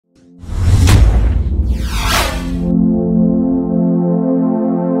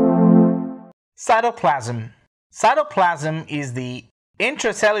Cytoplasm. Cytoplasm is the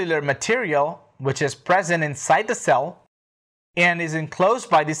intracellular material which is present inside the cell and is enclosed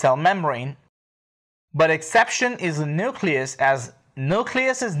by the cell membrane. But exception is the nucleus, as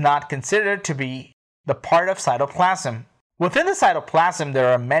nucleus is not considered to be the part of cytoplasm. Within the cytoplasm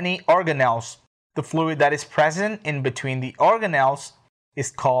there are many organelles. The fluid that is present in between the organelles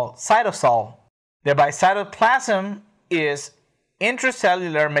is called cytosol. Thereby cytoplasm is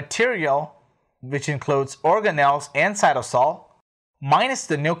intracellular material which includes organelles and cytosol minus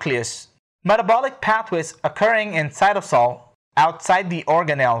the nucleus. Metabolic pathways occurring in cytosol outside the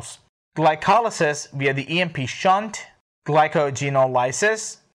organelles: glycolysis via the EMP shunt,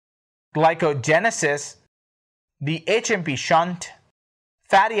 glycogenolysis, glycogenesis, the HMP shunt,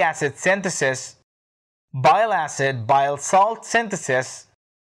 fatty acid synthesis, bile acid bile salt synthesis,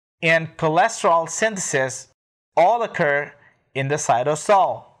 and cholesterol synthesis all occur in the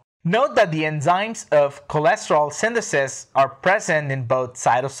cytosol. Note that the enzymes of cholesterol synthesis are present in both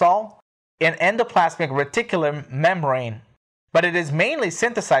cytosol and endoplasmic reticulum membrane, but it is mainly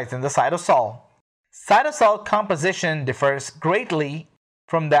synthesized in the cytosol. Cytosol composition differs greatly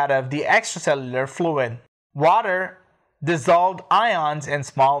from that of the extracellular fluid. Water, dissolved ions, and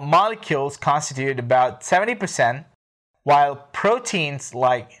small molecules constitute about 70%, while proteins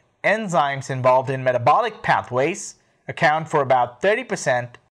like enzymes involved in metabolic pathways account for about 30%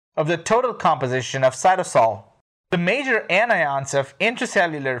 of the total composition of cytosol. The major anions of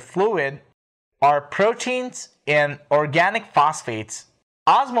intracellular fluid are proteins and organic phosphates.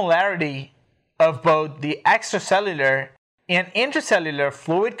 Osmolarity of both the extracellular and intracellular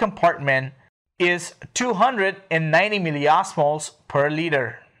fluid compartment is 290 milliosmoles per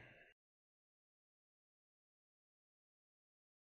liter.